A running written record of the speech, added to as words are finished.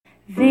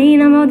Vem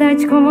na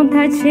maldade com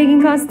vontade, chega e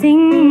encosta em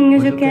mim.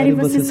 Hoje eu quero e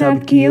você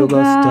sabe que eu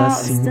gosto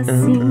assim.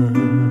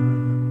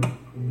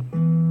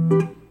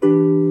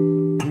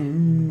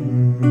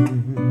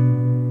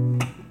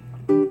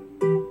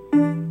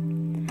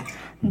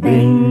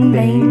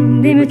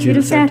 Bem, dê meu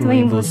tiro certo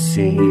em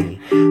você.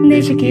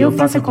 Deixa que eu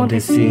faça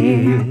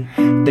acontecer.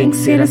 Tem que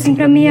ser assim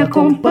pra me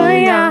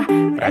acompanhar.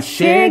 Pra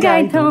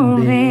chegar então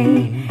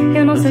vem.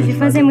 Eu não sou de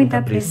fazer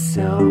muita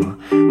pressão,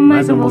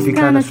 mas não vou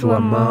ficar na sua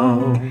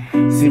mão.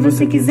 Se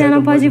você quiser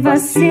não pode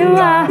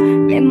vacilar.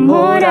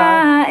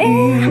 Demorar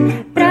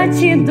pra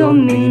te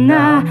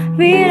dominar.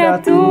 Vira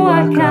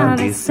tua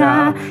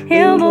cabeça.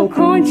 Eu vou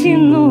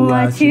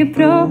continuar te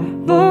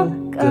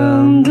provocando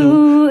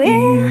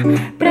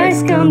pra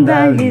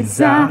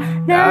escandalizar,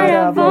 dar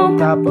a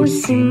volta por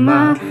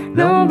cima.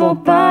 Não vou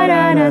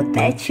parar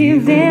até te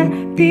ver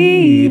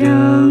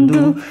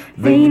pirando.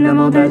 Vem na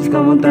maldade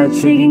com vontade,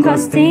 chega e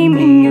encosta em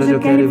mim. Hoje eu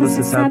quero e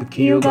você sabe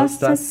que eu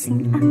gosto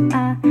assim.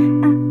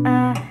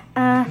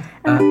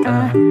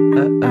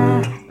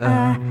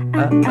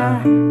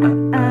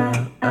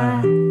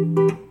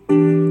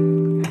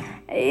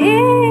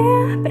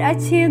 Pra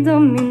te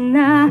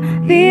dominar,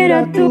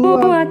 vira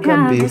tua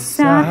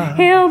cabeça.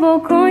 Eu vou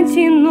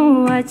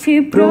continuar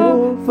te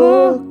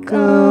provocando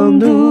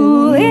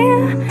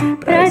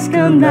pra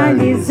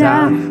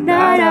escandalizar,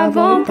 dar a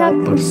volta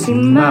por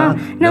cima.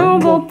 Não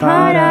vou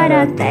parar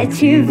até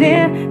te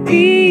ver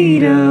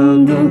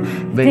pirando.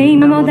 Vem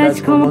na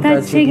maldade com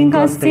vontade, chega e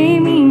encosta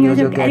em mim.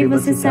 Hoje eu quero e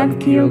você sabe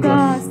que eu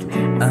gosto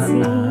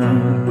assim.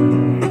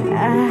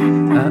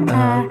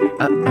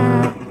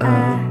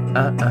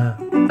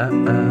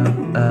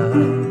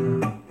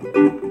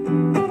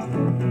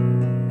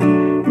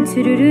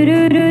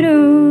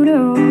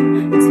 Turururururu,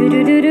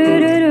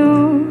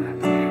 turururururu,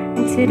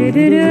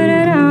 turururururu.